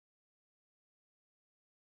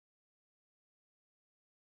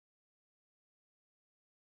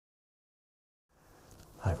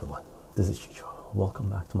Hi everyone, this is Chycho.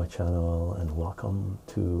 Welcome back to my channel and welcome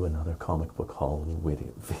to another comic book haul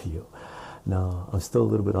video. Now, I'm still a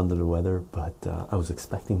little bit under the weather, but I was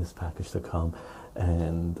expecting this package to come,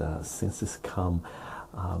 and since it's come,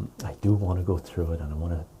 I do want to go through it and I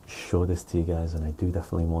want to show this to you guys, and I do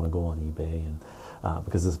definitely want to go on eBay and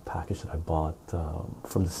because this is a package that I bought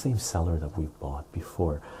from the same seller that we've bought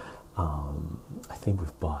before. I think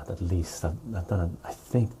we've bought at least I've done I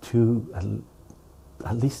think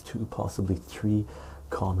at least two, possibly three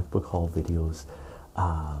comic book haul videos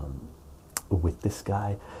with this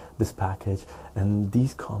guy, this package, and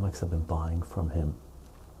these comics I've been buying from him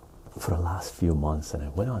for the last few months, and I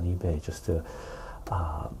went on eBay just to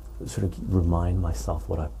sort of remind myself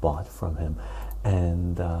what I bought from him.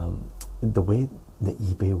 And the way the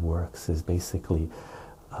eBay works is basically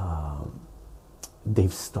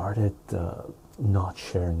they've started not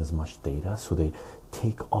sharing as much data, so they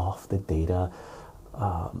take off the data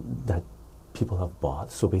that people have bought.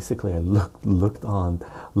 So basically I looked on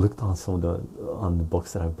some of the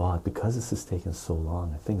books that I bought, because this has taken so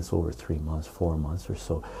long. I think it's over 3 months, 4 months or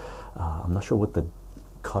so. I'm not sure what the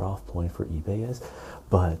cutoff point for eBay is,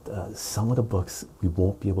 but some of the books we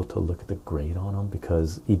won't be able to look at the grade on them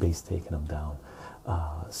because eBay's taken them down.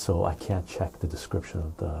 So I can't check the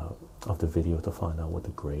description of the video to find out what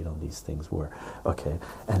the grade on these things were. Okay,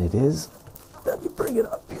 and it is, let me bring it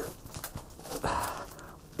up here.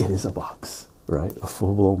 It is a box, right? A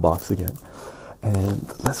full-blown box again.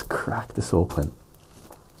 And let's crack this open.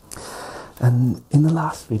 And in the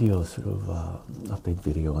last video, sort of update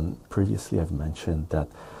video, and previously I've mentioned that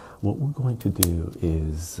what we're going to do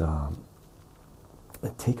is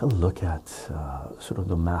take a look at sort of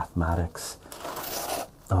the mathematics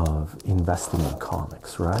of investing in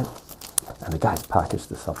comics, right? And the guy's packaged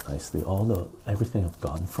this up nicely. Everything I've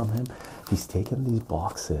gotten from him, he's taken these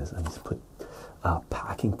boxes and he's put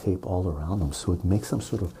packing tape all around them, so it makes them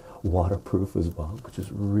sort of waterproof as well, which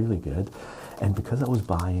is really good. And because I was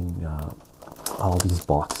buying all these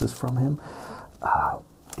boxes from him,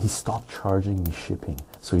 he stopped charging me shipping,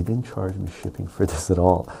 so he didn't charge me shipping for this at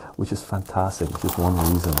all, which is fantastic, which is one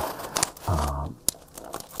reason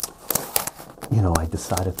you know, I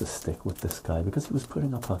decided to stick with this guy, because he was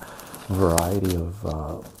putting up a variety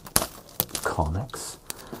of comics.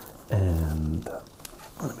 And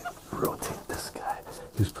let me rotate this guy.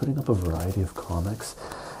 He was putting up a variety of comics,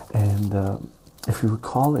 and if you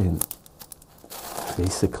recall, in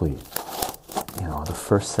basically, you know, the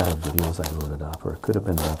first set of videos I loaded up, or it could have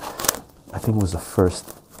been I think it was the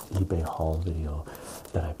first eBay haul video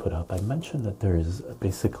that I put up, I mentioned that there is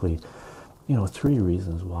basically, you know, 3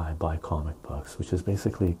 reasons why I buy comic books, which is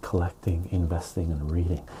basically collecting, investing, and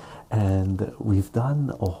reading. And we've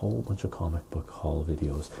done a whole bunch of comic book haul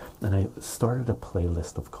videos, and I started a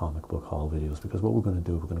playlist of comic book haul videos, because what we're going to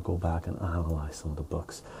do, we're going to go back and analyze some of the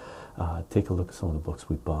books, take a look at some of the books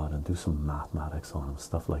we bought and do some mathematics on them,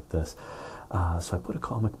 stuff like this. So I put a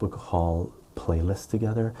comic book haul playlist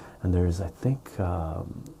together, and there's, I think,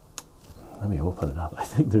 let me open it up. I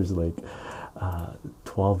think there's like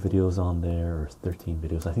 12 videos on there, or 13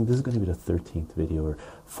 videos. I think this is going to be the 13th video or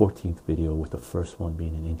 14th video, with the first one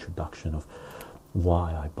being an introduction of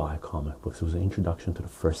why I buy comic books. It was an introduction to the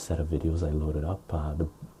first set of videos I loaded up, the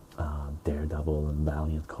Daredevil and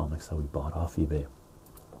Valiant comics that we bought off eBay.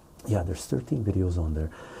 Yeah, there's 13 videos on there.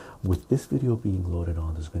 With this video being loaded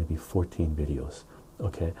on, there's going to be 14 videos.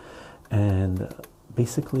 Okay, and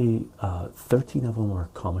basically 13 of them are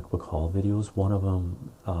comic book haul videos. One of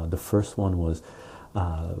them, the first one was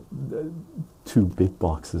 2 big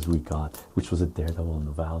boxes we got, which was a Daredevil and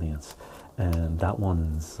the Valiants, and that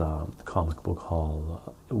one's comic book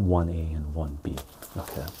haul 1A and 1B.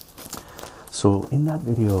 Okay, so in that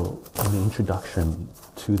video, in the introduction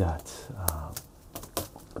to that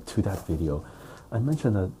video, I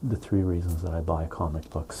mentioned that the 3 reasons that I buy comic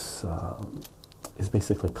books is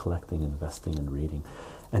basically collecting, investing, and reading.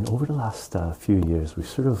 And over the last few years, we've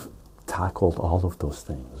sort of tackled all of those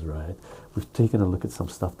things, right? We've taken a look at some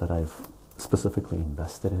stuff that I've specifically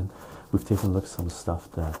invested in. We've taken a look at some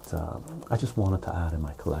stuff that I just wanted to add in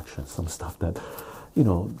my collection, some stuff that, you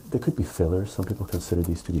know, there could be fillers. Some people consider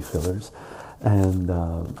these to be fillers. And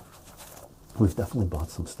we've definitely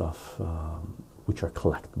bought some stuff which are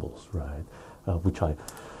collectibles, right? Which I,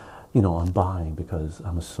 you know, I'm buying because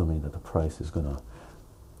I'm assuming that the price is going to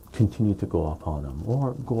continue to go up on them,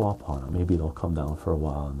 or go up on them. Maybe they'll come down for a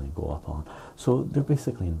while and then go up on. So they're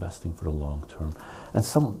basically investing for the long term. And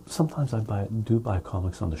sometimes I do buy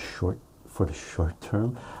comics on the short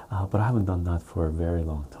term, but I haven't done that for a very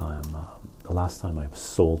long time. The last time I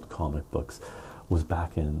sold comic books was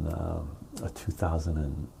back in 2000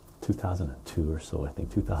 and 2002 or so, I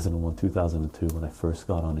think 2001, 2002, when I first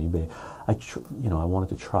got on eBay. I wanted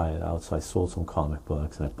to try it out, so I sold some comic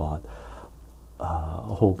books and I bought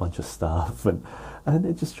a whole bunch of stuff, and I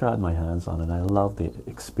just tried my hands on it. And I love the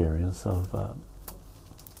experience of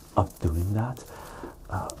doing that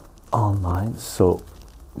online. So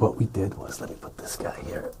what we did was, let me put this guy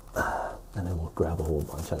here, and then we'll grab a whole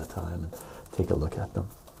bunch at a time and take a look at them.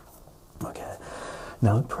 Okay,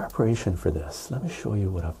 now in preparation for this, let me show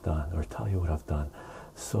you what I've done, or tell you what I've done.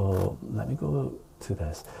 So let me go to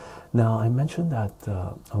this. Now I mentioned that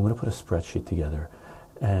I'm going to put a spreadsheet together,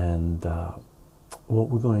 and what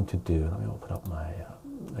we're going to do, let me open up my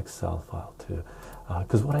Excel file too,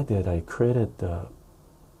 because what I did, I created a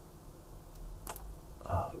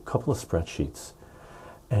couple of spreadsheets,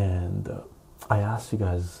 and I asked you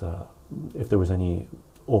guys if there was any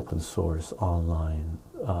open source online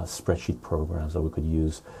spreadsheet programs that we could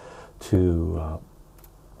use to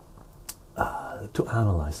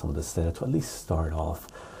analyze some of this data, to at least start off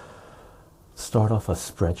a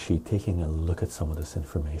spreadsheet, taking a look at some of this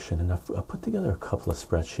information. And I've put together a couple of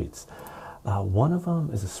spreadsheets. One of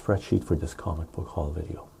them is a spreadsheet for this comic book haul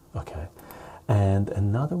video, okay? And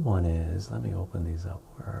another one is, let me open these up.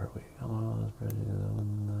 Where are we? Where's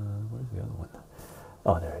the other one?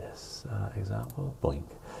 Oh, there it is. Example, boink.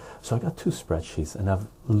 So I got two spreadsheets, and I've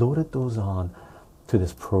loaded those on to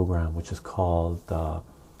this program, which is called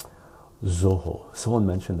Zoho. Someone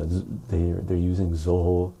mentioned that they're using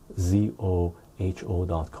Zoho,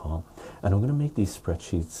 ZOHO.com, and I'm going to make these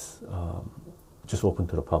spreadsheets just open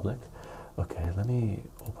to the public. Okay, let me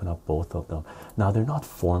open up both of them. Now they're not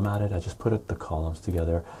formatted. I just put the columns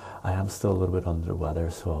together. I am still a little bit under the weather,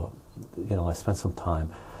 so I spent some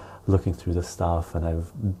time looking through the stuff, and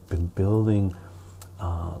I've been building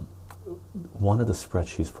one of the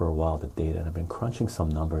spreadsheets for a while, the data, and I've been crunching some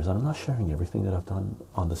numbers. And I'm not sharing everything that I've done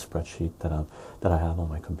on the spreadsheet that I have on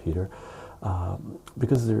my computer,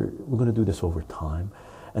 because we're going to do this over time,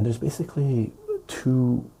 and there's basically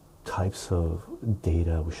two types of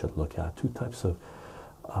data we should look at, two types of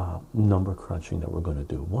number crunching that we're going to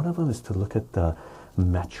do. One of them is to look at the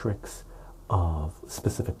metrics of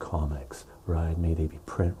specific comics, right? May they be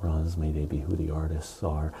print runs, may they be who the artists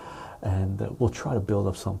are, and we'll try to build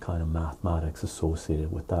up some kind of mathematics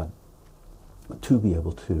associated with that to be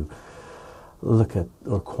able to look at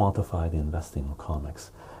or quantify the investing in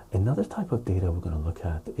comics. Another type of data we're going to look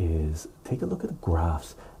at is take a look at the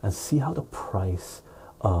graphs and see how the price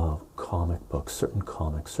of comic books, certain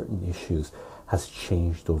issues, has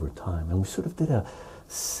changed over time. And we sort of did a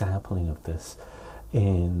sampling of this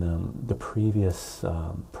in the previous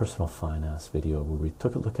personal finance video, where we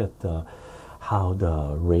took a look at how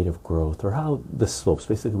the rate of growth, or how the slopes,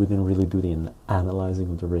 basically we didn't really do the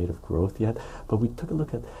analyzing of the rate of growth yet, but we took a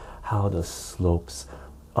look at how the slopes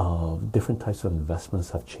of different types of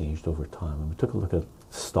investments have changed over time. And we took a look at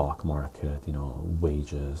stock market,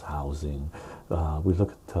 wages, housing. We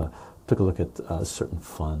took a look at a certain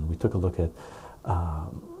fund. We took a look at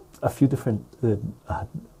a few different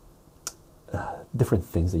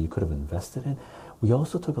things that you could have invested in. We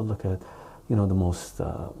also took a look at the most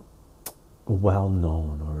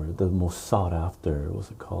well-known, or the most sought after, what's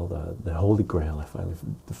it called, the Holy Grail. I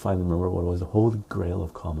finally remember what it was, the Holy Grail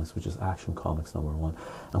of comics, which is Action Comics #1.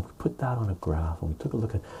 And we put that on a graph, and we took a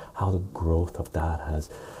look at how the growth of that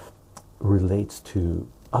relates to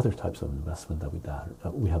other types of investment that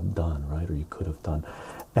we have done, right, or you could have done.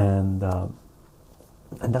 And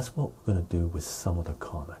that's what we're going to do with some of the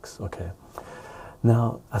comics, okay?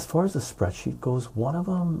 Now, as far as the spreadsheet goes, one of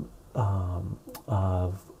them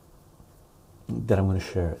that I'm going to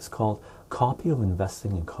share is called Copy of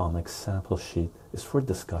Investing in Comics Sample Sheet. Is for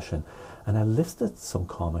discussion, and I listed some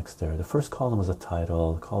comics there. The first column is a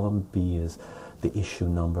title, column B is the issue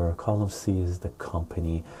number, column C is the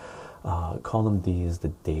company, column D is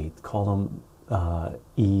the date, column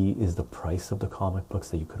E is the price of the comic books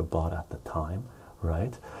that you could have bought at the time,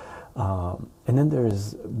 right? And then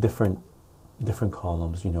there's different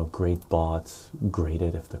columns, grade bought,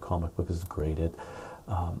 graded if the comic book is graded,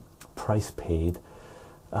 price paid,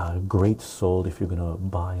 grade sold if you're going to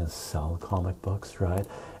buy and sell comic books, right?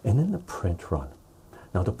 And then the print run.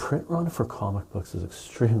 Now the print run for comic books is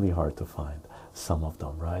extremely hard to find, some of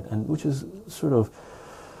them, right? And which is sort of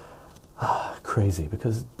crazy,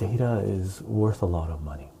 because data is worth a lot of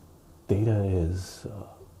money. Data is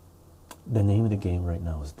the name of the game right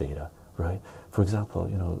now is data, right? For example,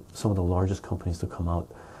 some of the largest companies to come out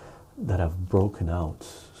that have broken out,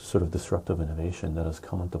 sort of disruptive innovation that has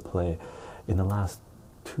come into play in the last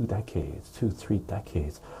 2 decades, 2-3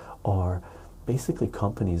 decades, are basically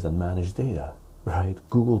companies that manage data, right?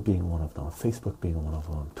 Google being one of them, Facebook being one of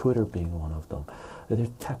them, Twitter being one of them. They're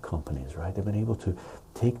tech companies, right? They've been able to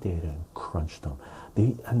take data and crunch them.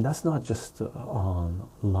 And that's not just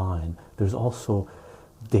online. There's also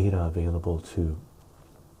data available to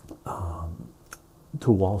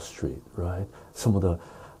Wall Street, right? Some of the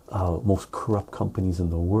most corrupt companies in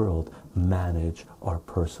the world manage our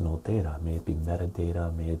personal data. May it be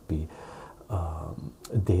metadata, may it be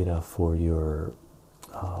data for your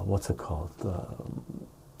what's it called?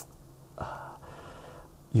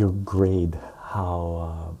 Your grade.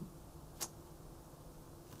 How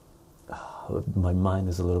my mind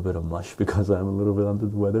is a little bit of mush because I'm a little bit under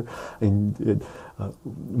the weather, and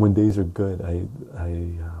when days are good, I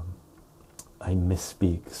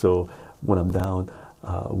misspeak. So when I'm down,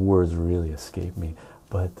 words really escape me.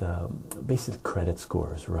 But basically credit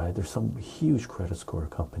scores, right? There's some huge credit score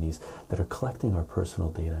companies that are collecting our personal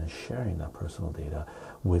data and sharing that personal data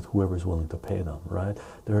with whoever's willing to pay them, right?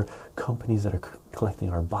 There are companies that are collecting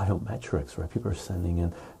our biometrics, right? People are sending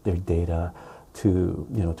in their data to,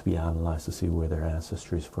 you know, to be analyzed to see where their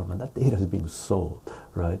ancestry is from, and that data is being sold,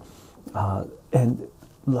 right? And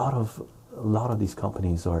a lot of these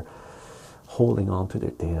companies are holding on to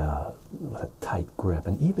their data with a tight grip,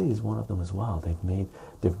 and eBay is one of them as well. They've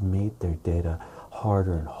made their data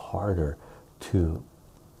harder and harder to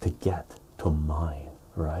get, to mine,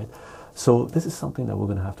 right? So this is something that we're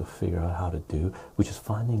going to have to figure out how to do, which is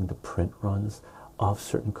finding the print runs of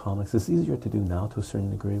certain comics. It's easier to do now to a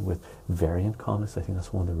certain degree with variant comics. I think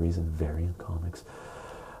that's one of the reasons variant comics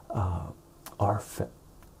have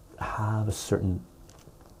a certain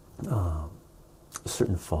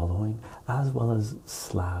following, as well as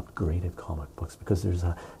slab graded comic books, because there's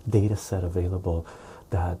a data set available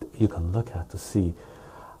that you can look at to see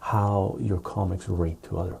how your comics rate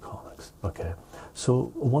to other comics. Okay,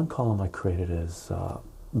 so one column I created is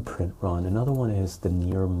print run, another one is the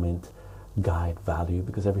near mint guide value,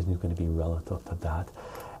 because everything's going to be relative to that,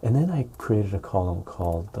 and then I created a column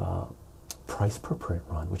called price per print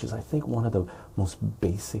run, which is, I think, one of the most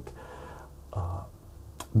basic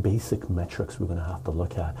metrics we're going to have to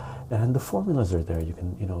look at. And the formulas are there. You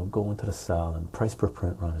can, you know, go into the cell, and price per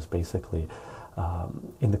print run is basically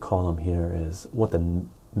in the column here is what the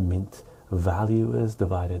mint value is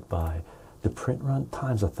divided by the print run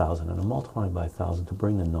times 1,000, and I'm multiplying by 1,000 to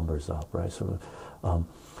bring the numbers up, right? So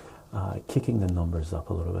kicking the numbers up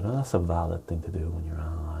a little bit, and that's a valid thing to do when you're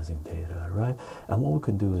analyzing data, right? And what we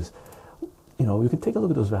can do is, you know, we can take a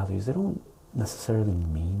look at those values. They don't necessarily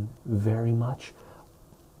mean very much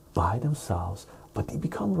by themselves, but they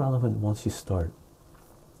become relevant once you start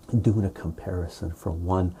doing a comparison from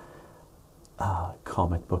one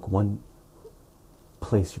comic book, one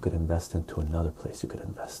place you could invest in, to another place you could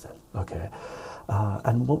invest in. Okay,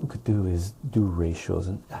 and what we could do is do ratios,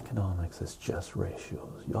 and economics is just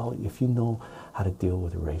ratios. If you know how to deal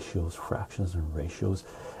with ratios, fractions and ratios,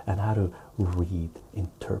 and how to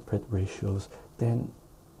interpret ratios, then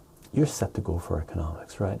you're set to go for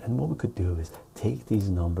economics, right? And what we could do is take these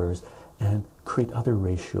numbers and create other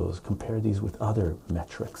ratios, compare these with other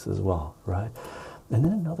metrics as well, right? And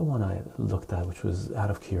then another one I looked at, which was out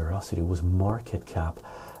of curiosity, was market cap.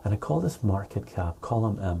 And I call this market cap,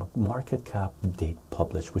 column M, market cap date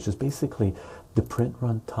published, which is basically the print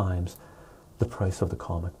run times the price of the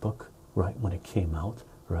comic book, right, when it came out,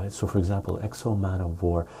 right? So for example, Exo Man of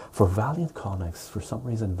War, for Valiant Comics, for some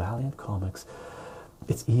reason, Valiant Comics,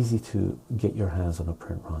 it's easy to get your hands on the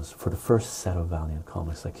print runs for the first set of Valiant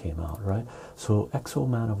comics that came out, right? So Exo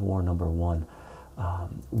Man of War #1,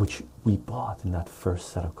 which we bought in that first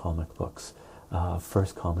set of comic books,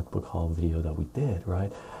 first comic book haul video that we did,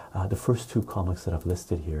 right? The first two comics that I've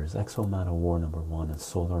listed here is Exo Man of War #1 and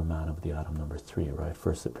Solar Man of the Atom #3, right?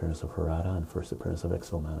 First appearance of Harada and first appearance of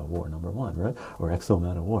Exo Man of War #1, right? Or Exo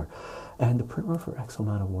Man of War. And the print run for Exo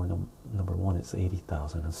Man of War #1 is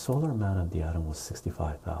 80,000, and Solar Man of the Atom was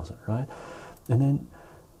 65,000, right? And then,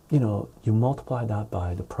 you know, you multiply that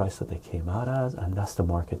by the price that they came out as, and that's the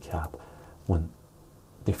market cap when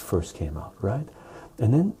they first came out, right?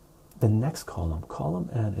 And then the next column, column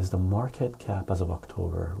N, is the market cap as of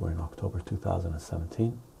October. We're in October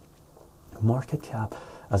 2017. Market cap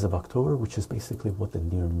as of October, which is basically what the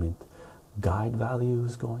near mint guide value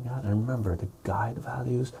is going at. And remember, the guide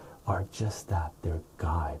values are just that, they're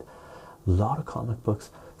guide. A lot of comic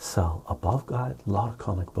books sell above guide, a lot of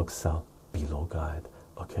comic books sell below guide.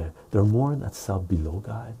 Okay, there are more that sell below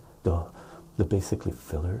guide, the basically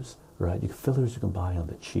fillers, right? Fillers you can buy on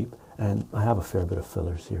the cheap, and I have a fair bit of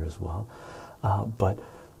fillers here as well, but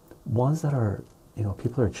ones that are, you know,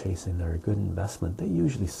 people are chasing, they're a good investment, they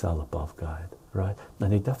usually sell above guide, right?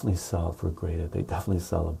 And they definitely sell for graded. They definitely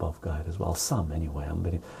sell above guide as well. Some anyway. I'm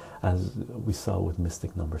betting, as we saw with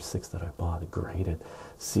Mystic number 6 that I bought, graded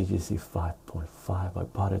CGC 5.5. I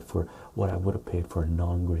bought it for what I would have paid for a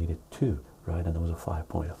non-graded 2, right? And it was a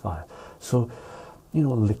 5.5. So, you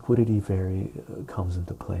know, liquidity comes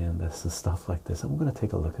into play in this and stuff like this. And we're going to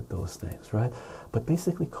take a look at those things, right? But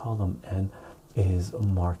basically, column N is a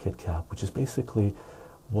market cap, which is basically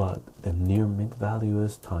what the near mint value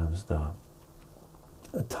is times the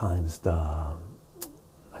I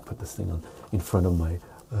put this thing on in front of my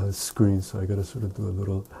screen, so I gotta sort of do a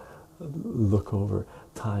little look over,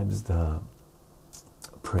 times the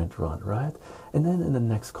print run, right? And then in the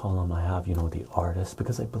next column I have, you know, the artist,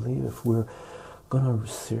 because I believe if we're gonna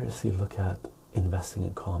seriously look at investing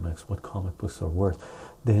in comics, what comic books are worth,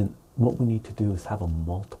 then what we need to do is have a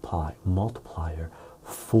multiplier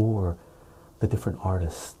for the different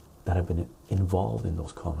artists that have been involved in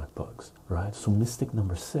those comic books, right? So Mystic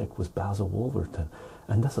number 6 was Basil Wolverton,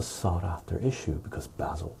 and that's a sought after issue because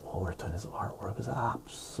Basil Wolverton's artwork is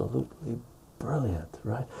absolutely brilliant,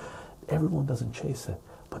 right? Everyone doesn't chase it,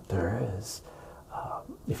 but there is.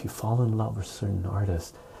 If you fall in love with certain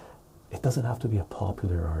artists, it doesn't have to be a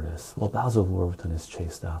popular artist. Well, Basil Wolverton is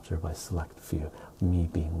chased after by select few, me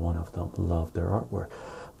being one of them. Love their artwork,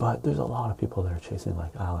 but there's a lot of people that are chasing,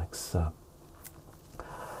 like Alex,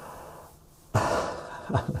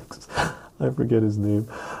 I forget his name,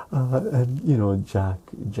 and you know, Jack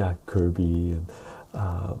Kirby and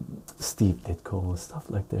Steve Ditko and stuff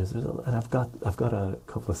like this. And I've got a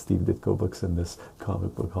couple of Steve Ditko books in this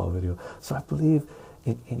comic book haul video. So I believe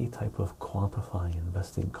in any type of quantifying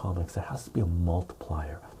investing in comics, there has to be a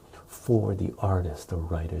multiplier for the artists, the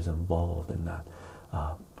writers involved in that,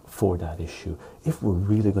 for that issue. If we're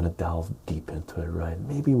really going to delve deep into it, right?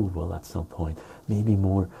 Maybe we will at some point. Maybe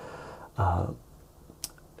more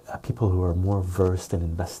people who are more versed in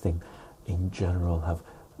investing in general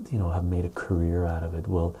have made a career out of it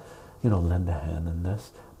will, you know, lend a hand in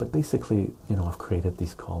this. But basically, you know, I've created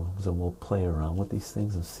these columns and we'll play around with these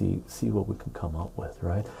things and see what we can come up with,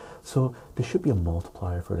 right? So there should be a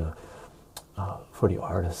multiplier for the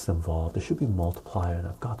artists involved. There should be a multiplier, and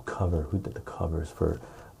I've got cover, who did the covers for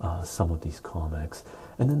some of these comics,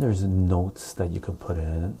 and then there's notes that you can put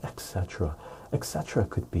in, etc. etc.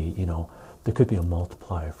 Could be, you know, there could be a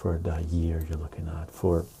multiplier for the year you're looking at,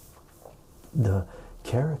 for the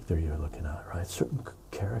character you're looking at, right? Certain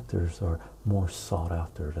characters are more sought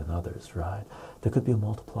after than others, right? There could be a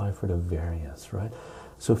multiplier for the variance, right?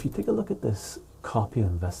 So if you take a look at this copy of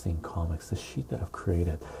investing comics, the sheet that I've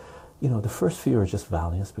created, you know, the first few are just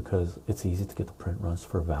Valiants because it's easy to get the print runs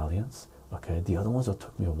for Valiants. Okay, the other ones that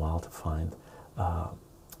took me a while to find,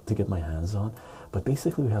 to get my hands on. But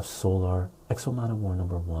basically we have Solar, Exo-Man of War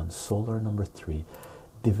number 1, Solar number 3,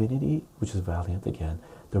 Divinity, which is Valiant again,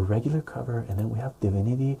 the regular cover, and then we have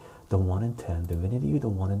Divinity, the 1 in 10, Divinity, the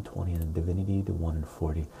 1 in 20, and Divinity, the 1 in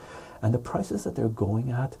 40. And the prices that they're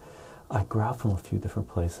going at, I grabbed from a few different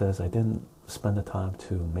places. I didn't spend the time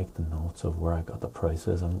to make the notes of where I got the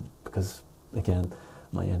prices, and because again,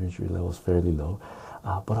 my energy level is fairly low,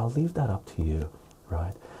 but I'll leave that up to you,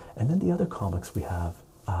 right? And then the other comics we have,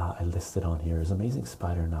 I listed on here, is Amazing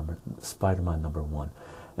Spider-Man number 1,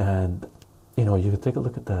 and you know, you can take a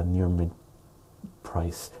look at the near mint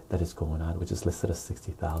price that is going on, which is listed as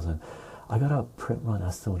 60,000. I got a print run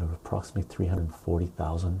estimate of approximately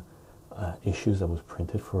 340,000 issues that was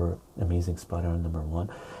printed for Amazing Spider-Man number 1.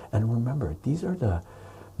 And remember, these are the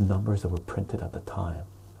numbers that were printed at the time,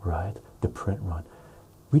 right? The print run.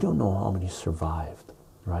 We don't know how many survived,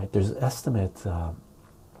 right? There's an estimate,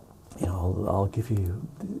 you know, I'll give you,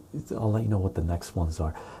 I'll let you know what the next ones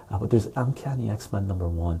are. But there's Uncanny X-Men number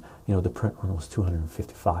 1. You know, the print run was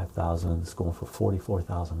 255,000. It's going for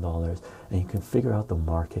 $44,000, and you can figure out the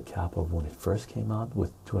market cap of when it first came out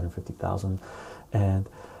with 250,000, and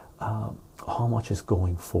how much is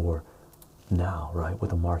going for now, right? What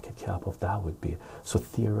the market cap of that would be. So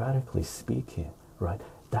theoretically speaking, right,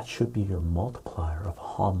 that should be your multiplier of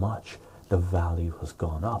how much the value has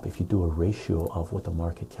gone up. If you do a ratio of what the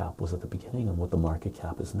market cap was at the beginning and what the market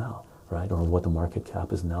cap is now, right, or what the market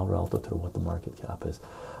cap is now relative to what the market cap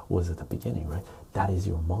was at the beginning, right, that is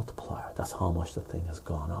your multiplier. That's how much the thing has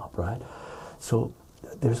gone up, right? So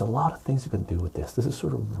there's a lot of things you can do with this. This is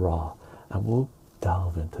sort of raw, and we'll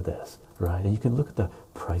delve into this, right? And you can look at the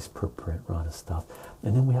price per print run and stuff.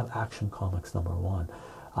 And then we have Action Comics number 1.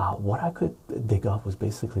 What I could dig up was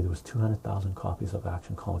basically there was 200,000 copies of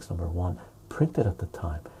Action Comics number 1 printed at the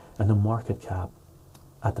time, and the market cap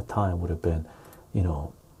at the time would have been, you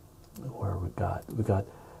know, where we got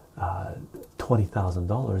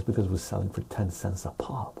 $20,000 because it was selling for 10 cents a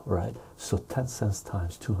pop, right? So 10 cents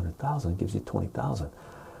times 200,000 gives you 20,000.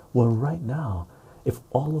 Well, right now, if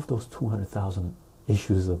all of those 200,000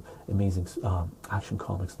 issues of Amazing Action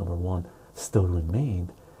Comics #1 still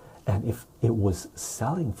remained, and if it was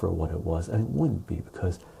selling for what it was, and it wouldn't be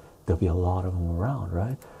because there'll be a lot of them around,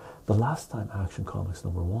 right? The last time Action Comics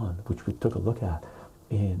 #1, which we took a look at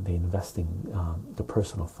in the investing, the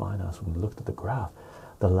personal finance, when we looked at the graph,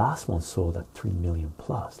 the last one sold at 3 million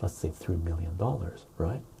plus, let's say $3 million,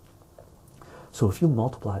 right? So if you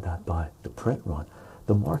multiply that by the print run,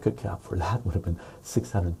 the market cap for that would have been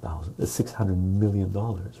 $600 million,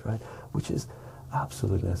 right? Which is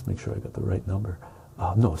absolutely, let's make sure I got the right number.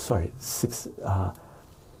 No, sorry, $600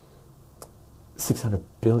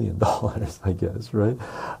 billion, I guess, right?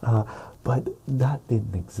 But that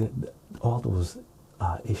didn't exist. All those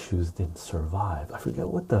issues didn't survive. I forget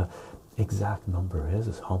what the exact number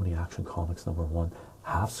is how many Action Comics #1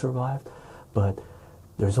 have survived, but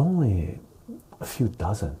there's only a few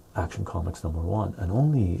dozen Action Comics #1 and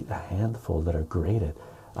only a handful that are graded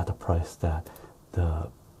at the price that the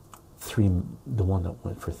one that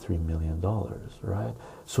went for $3 million, right?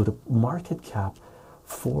 So the market cap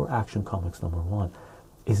for Action Comics #1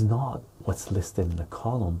 is not what's listed in the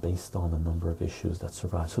column based on the number of issues that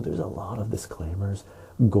survive. So there's a lot of disclaimers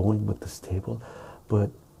going with this table,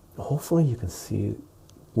 but hopefully you can see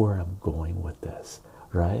where I'm going with this,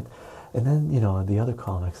 right? And then, you know, the other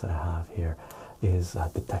comics that I have here is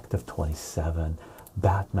Detective 27,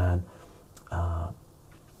 Batman.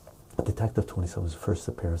 Detective 27 was the first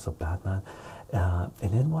appearance of Batman.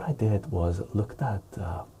 And then what I did was looked at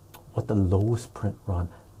what the lowest print run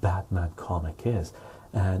Batman comic is.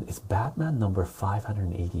 And it's Batman number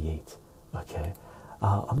 588, okay?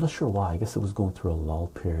 I'm not sure why. I guess it was going through a lull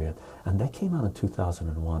period. And that came out in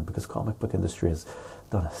 2001 because comic book industry has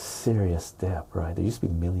done a serious dip, right? There used to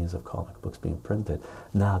be millions of comic books being printed.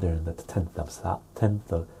 Now they're in the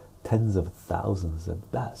tens of thousands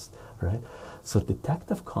at best, right? So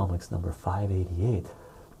Detective Comics number 588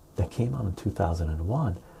 that came out in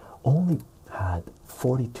 2001 only had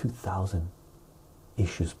 42,000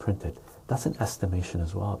 issues printed. That's an estimation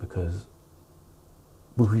as well because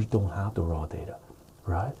we don't have the raw data,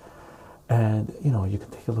 right? And you know, you can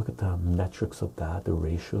take a look at the metrics of that, the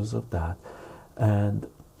ratios of that, and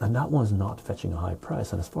that one's not fetching a high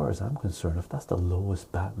price. And as far as I'm concerned, if that's the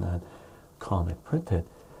lowest Batman comic printed,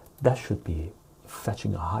 that should be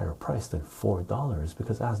fetching a higher price than $4,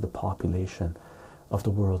 because as the population of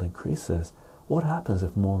the world increases, what happens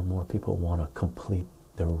if more and more people want to complete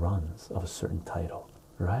their runs of a certain title,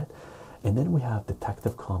 right? And then we have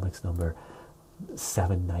Detective Comics number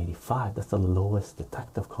 795. That's the lowest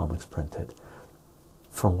Detective Comics printed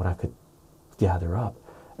from what I could gather up,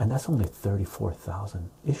 and that's only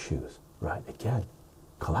 34,000 issues, right? Again,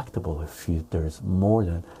 collectible. If there's more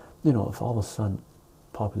than, you know, if all of a sudden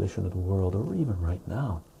population of the world, or even right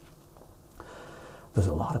now, there's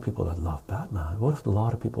a lot of people that love Batman. What if a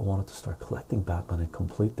lot of people wanted to start collecting Batman and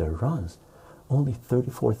complete their runs? Only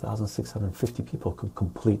 34,650 people could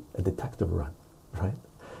complete a detective run, right?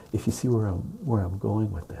 If you see where I'm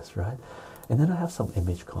going with this, right? And then I have some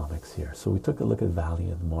Image comics here. So we took a look at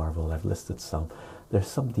Valiant, Marvel. I've listed some. There's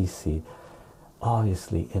some DC.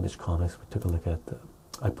 Obviously, Image comics. We took a look at.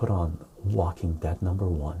 I put on Walking Dead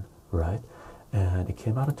 #1, right? And it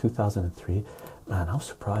came out in 2003. And I'm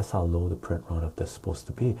surprised how low the print run of this is supposed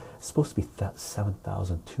to be. It's supposed to be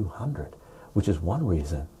 7,200, which is one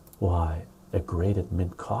reason why a graded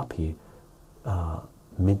mint copy,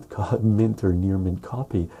 mint or near mint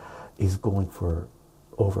copy, is going for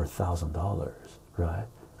over $1,000, right?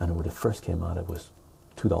 And when it first came out, it was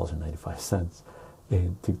 $2.95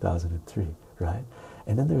 in 2003, right?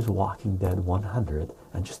 And then there's Walking Dead 100,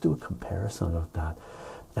 and just do a comparison of that,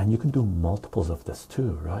 and you can do multiples of this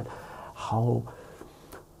too, right? How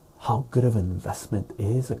good of an investment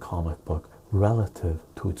is a comic book relative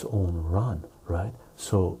to its own run, right?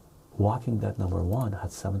 So Walking Dead #1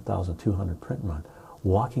 had 7,200 print run.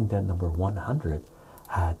 Walking Dead #100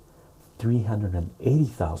 had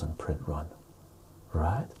 380,000 print run,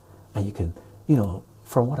 right? And you can, you know,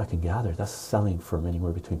 from what I can gather, that's selling from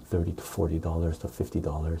anywhere between $30 to $40 to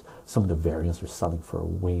 $50. Some of the variants are selling for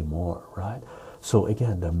way more, right? So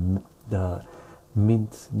again, the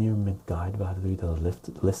mint, near mint guide value that are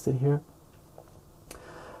listed here,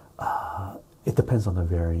 it depends on the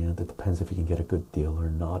variant. It depends if you can get a good deal or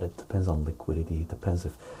not. It depends on liquidity. It depends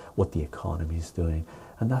if what the economy is doing,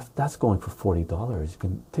 and that's going for $40. You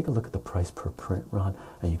can take a look at the price per print run,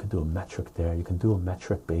 and you can do a metric there. You can do a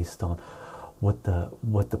metric based on what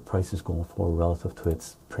the price is going for relative to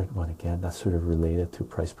its print run. Again, that's sort of related to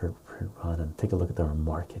price per print run, and take a look at their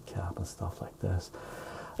market cap and stuff like this.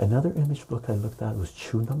 Another image book I looked at was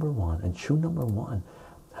Chew Number One, and Chew Number One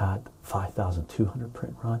had 5,200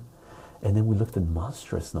 print run. And then we looked at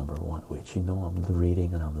Monstrous Number One, which you know I'm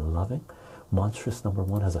reading and I'm loving. Monstrous Number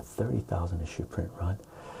One has a 30,000 issue print run.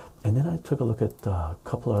 And then I took a look at a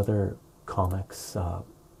couple other comics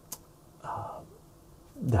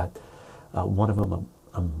that one of them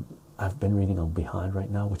I've been reading, I'm behind right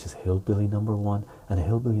now, which is Hillbilly Number One, and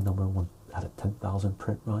Hillbilly Number One had a 10,000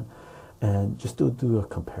 print run. And just to do a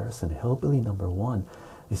comparison, Hillbilly Number One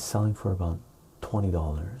is selling for about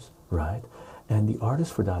 $20, right? And the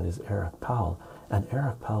artist for that is Eric Powell, and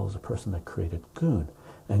Eric Powell is a person that created Goon.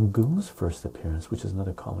 And Goon's first appearance, which is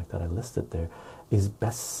another comic that I listed there, is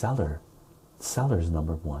Sellers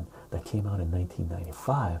Number One that came out in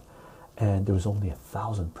 1995, and there was only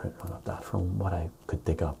 1,000 print run of that from what I could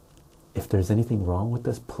dig up. If there's anything wrong with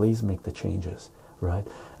this, please make the changes, right?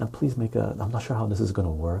 And please make I'm not sure how this is going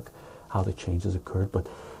to work, how the changes occurred, but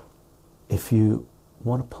if you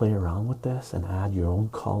want to play around with this and add your own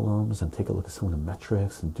columns and take a look at some of the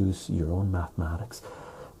metrics and do your own mathematics,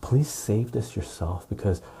 please save this yourself,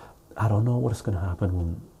 because I don't know what is going to happen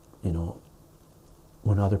when, you know,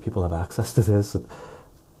 when other people have access to this and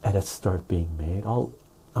edits start being made.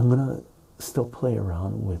 I'm gonna still play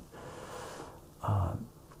around with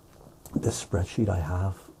this spreadsheet I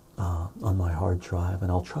have on my hard drive,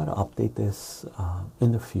 and I'll try to update this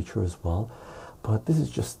in the future as well. But this is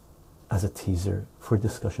just as a teaser for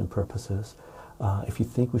discussion purposes. If you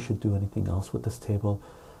think we should do anything else with this table,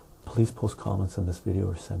 please post comments in this video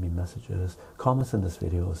or send me messages. Comments in this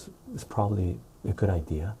video is probably a good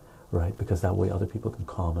idea, right? Because that way other people can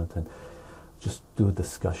comment and just do a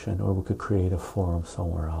discussion, or we could create a forum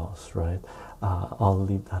somewhere else, right? I'll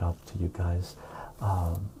leave that up to you guys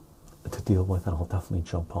to deal with, and I'll definitely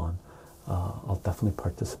jump on. I'll definitely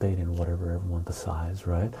participate in whatever everyone decides,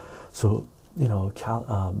 right? So, you know,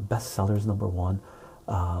 Bestsellers Number One,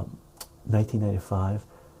 1995,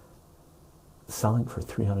 selling for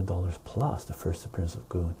 $300 plus, the first appearance of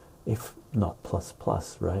Goon, if not plus,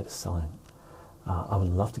 right? Selling. I would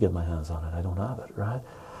love to get my hands on it. I don't have it, right?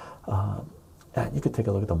 And you could take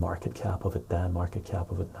a look at the market cap of it then, market cap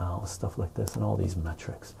of it now, stuff like this, and all these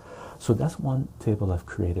metrics. So that's one table I've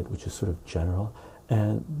created, which is sort of general.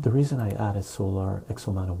 And the reason I added Solar,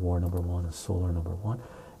 Exo-Man of War Number One and Solar Number One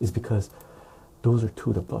is because those are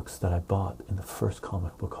two of the books that I bought in the first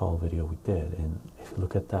comic book haul video we did. And if you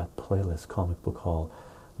look at that playlist, comic book haul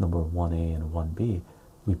number 1A and 1B,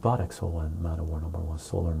 we bought Exo-Man of War Number One,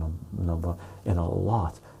 Solar number in a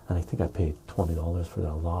lot, and I think I paid $20 for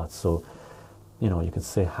that lot. So, you know, you could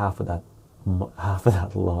say half of that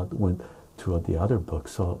lot went to the other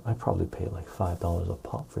books. So I probably paid like $5 a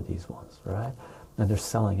pop for these ones, right? And they're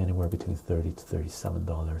selling anywhere between $30 to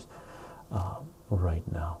 $37 right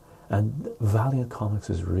now. And Valiant Comics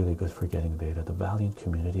is really good for getting data. The Valiant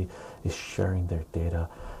community is sharing their data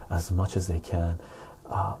as much as they can,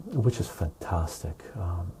 which is fantastic.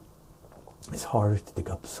 It's harder to dig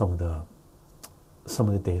up some of the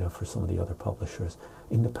data for some of the other publishers.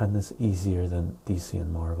 Independent's easier than DC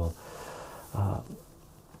and Marvel,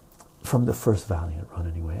 from the first Valiant run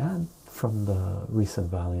anyway, and from the recent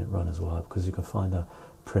Valiant run as well, because you can find the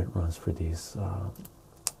print runs for these.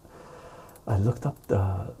 I looked up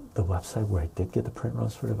the website where I did get the print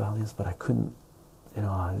runs for the Valiants, but I couldn't, you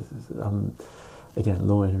know, I'm again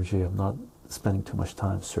low energy. I'm not spending too much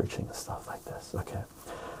time searching and stuff like this. Okay,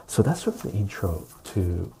 so that's sort of the intro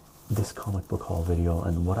to this comic book haul video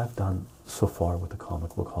and what I've done so far with the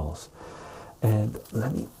comic book hauls. And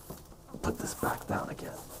let me put this back down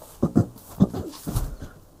again.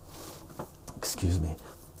 Excuse me.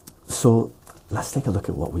 So let's take a look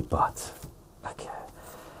at what we bought. Okay.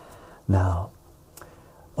 Now,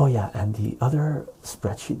 oh yeah, and the other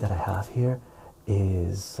spreadsheet that I have here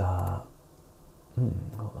is hold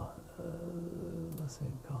on. Let's see,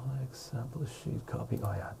 comics sample sheet copy.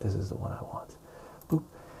 Oh yeah, this is the one I want. Boop.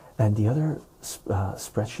 And the other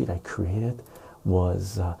spreadsheet I created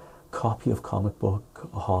was copy of comic book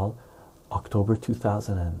haul October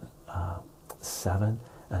 2007,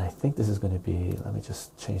 and I think this is going to be, let me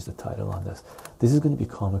just change the title on this. This is going to be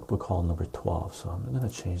comic book haul number 12, so I'm going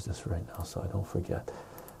to change this right now so I don't forget.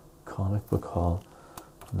 Comic book haul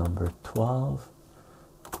number 12.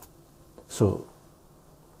 So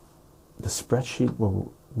the spreadsheet where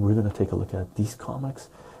we're going to take a look at these comics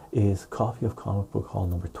is copy of comic book haul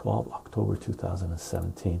number 12, October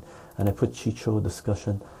 2017, and I put chycho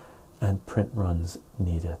discussion and print runs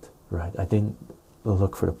needed, right? I didn't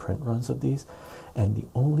look for the print runs of these, And the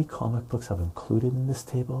only comic books I've included in this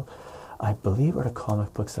table, I believe, are the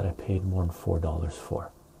comic books that I paid more than $4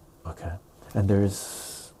 for. Okay, and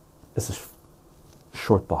it's a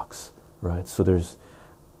short box, right? So there's,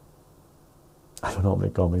 I don't know how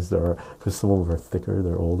many comics there are, because some of them are thicker,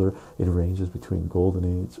 they're older. It ranges between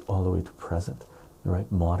golden age all the way to present,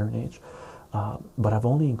 right? Modern age. But I've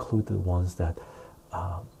only included the ones that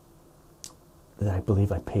I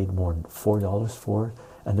believe I paid more than $4 for,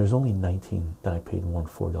 and there's only 19 that I paid more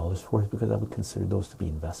than $4 for, because I would consider those to be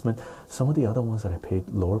investment. Some of the other ones that I paid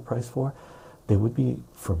lower price for, they would be,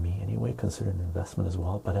 for me anyway, considered an investment as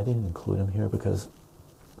well, but I didn't include them here because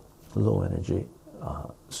low energy,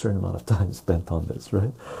 certain amount of time spent on this,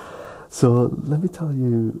 right? So let me tell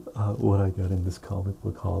you what I got in this comic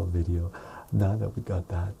book haul video now that we got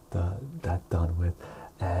that done with,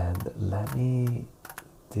 and let me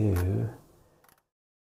do